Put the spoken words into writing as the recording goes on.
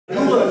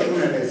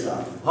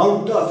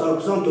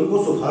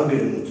110-120%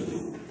 հարգեր են ուծում։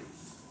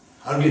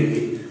 Հարգեր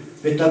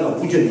պետական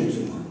բյուջեն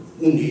ուծում,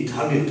 ունի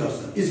հարգեր 10։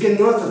 Իսկ այն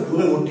նրանցած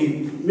գյուղեն որտի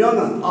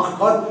միանան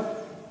աղքատ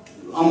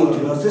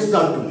ամոթիվացես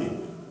զարգում են։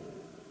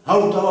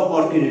 100 տավա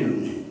պարկերել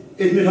ունեն։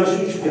 Այդ մեր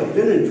հաշվի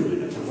չպյապտեն են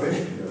գյուղերը։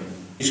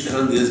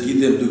 Ինչքան ես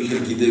գիտեմ, դուք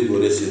էլ գիտեք,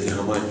 որ ես եթե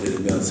համայնքները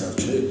միացավ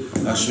չէ,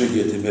 հաշվեք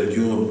եթե մեր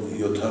գյուղում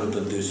 700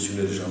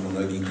 տնտեսությունների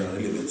ժամանակին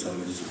կարելի է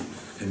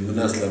 600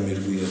 մնաց լավ մեր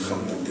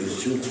գյուղական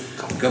տնտեսություն,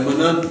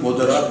 կմնան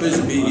մոտարապես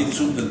մի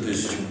 50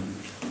 տնտեսություն։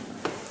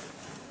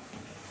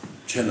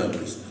 Չեն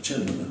ապրիսնա,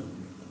 չեն մնա։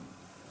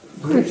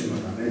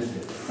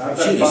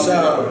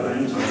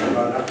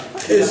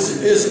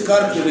 Ես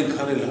կարգեր ենք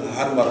անել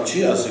հարմար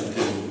չի ասենք,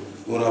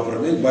 որ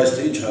ապրում ենք, բայց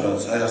թե ինչ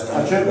հարած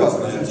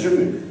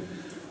Հայաստանը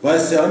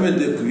Բայց ամեն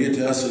դեպքում,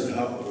 եթե ասեք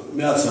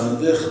միացան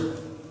ընդեղ,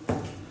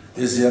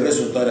 ես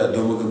 30 տարի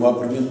դոմը գմ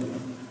ապրում եմ,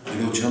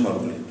 իրոք չեմ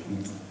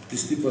ապրում,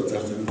 դիստիպված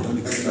արդեն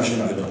ընտանիքս չեմ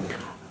գնամ։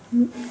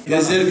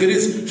 Ես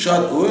երկրից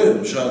շատ գոհ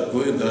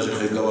եմ, դաժե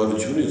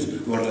ղեկավարությունից,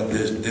 որ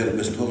դեռ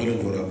մեզ թողել են,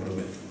 որ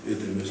ապրում են,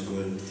 եթե մեզ գոհ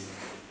են։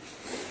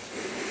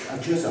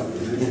 Չես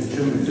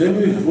ապրում,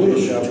 Դեմի,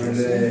 որոշ ապրում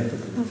է։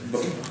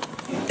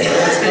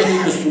 Հայաստանի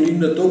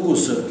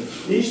 99%-ը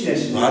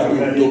վարգի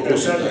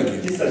տոկոսը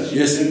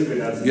ես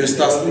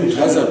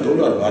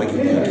 $18,000 վարգի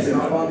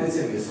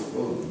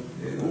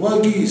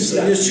ուղղակի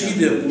ես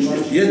չգիտեմ,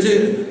 եթե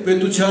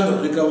պետության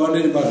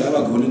ղեկավարների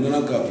բաղավակ գոնե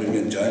նրանք ապրում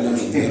են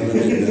ջայլանում,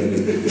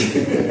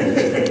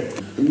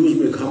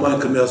 ուզում եք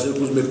համայնքը միասեք,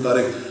 ուզում եք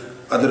տարեք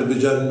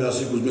Ադրբեջանի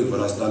միասեք, ուզում եք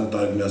Վրաստանի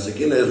տարեք միասեք,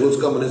 ելա ես ոնց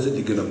կամ մնես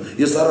էդի գնամ,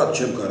 ես առաջ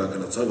չեմ կարա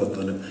գնաց, հավատ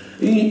տանեմ,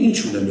 ինչ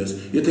ունեմ ես,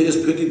 եթե ես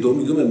պետի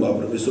դոմի գմ եմ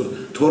ապրում, այսօր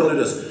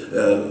թորներս,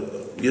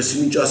 ես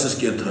ինչ ասես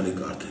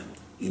կենթանիք արդեն,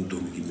 իմ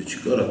դոմիկի մեջ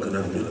կարա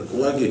կնանք մենակ,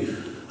 ուղղակի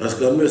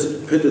հասկանում ես,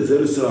 պետը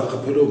ձերս սրա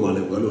խփելով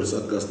մանեմ գալու, հրս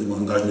ատկասնիմ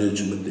անգաժները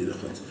չմտնի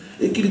երեխաց,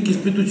 եկիր եք ես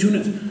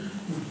պետությունից,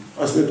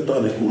 ասում եք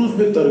տանեք,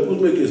 ուզում եք տարեք,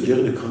 ուզում եք ես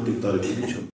գեղնեք հանդիկ տարեք, ինչ